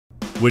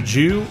Would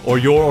you or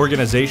your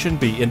organization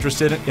be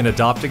interested in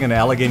adopting an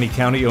Allegheny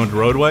County-owned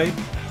roadway?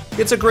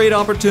 It's a great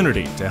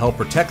opportunity to help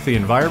protect the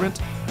environment,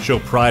 show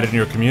pride in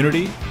your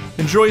community,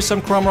 enjoy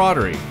some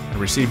camaraderie, and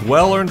receive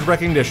well-earned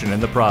recognition in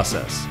the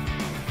process.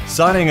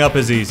 Signing up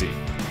is easy.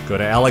 Go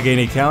to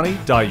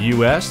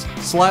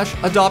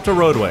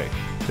alleghenycounty.us/adopt-a-roadway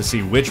to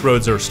see which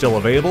roads are still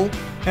available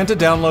and to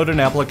download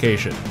an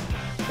application.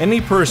 Any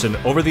person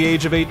over the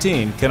age of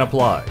 18 can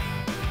apply.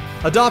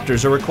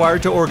 Adopters are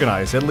required to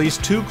organize at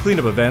least 2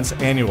 cleanup events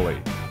annually.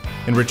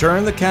 In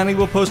return, the county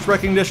will post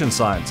recognition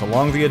signs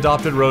along the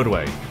adopted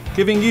roadway,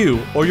 giving you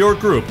or your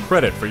group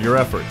credit for your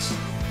efforts.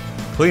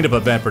 Cleanup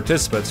event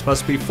participants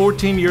must be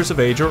 14 years of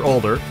age or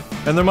older,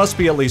 and there must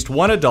be at least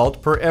 1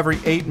 adult per every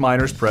 8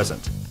 minors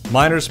present.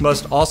 Minors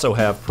must also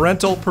have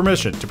parental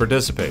permission to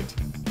participate.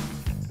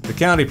 The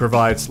county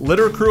provides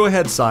litter crew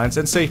ahead signs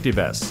and safety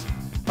vests.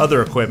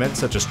 Other equipment,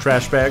 such as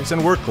trash bags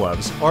and work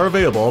gloves, are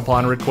available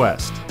upon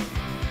request.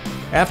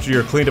 After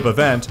your cleanup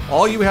event,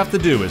 all you have to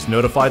do is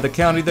notify the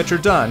county that you're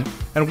done,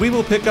 and we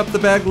will pick up the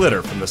bag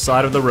litter from the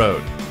side of the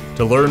road.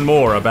 To learn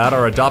more about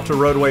our Adopt a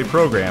Roadway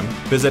program,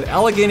 visit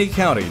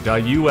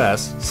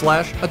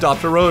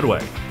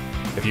alleghenycounty.us/adopt-a-roadway.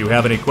 If you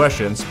have any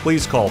questions,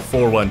 please call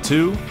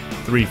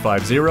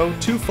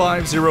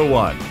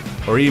 412-350-2501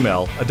 or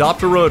email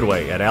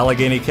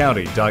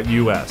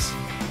adoptaroadway@alleghenycounty.us.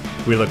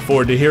 We look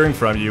forward to hearing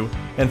from you,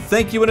 and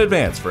thank you in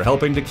advance for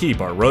helping to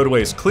keep our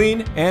roadways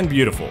clean and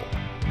beautiful.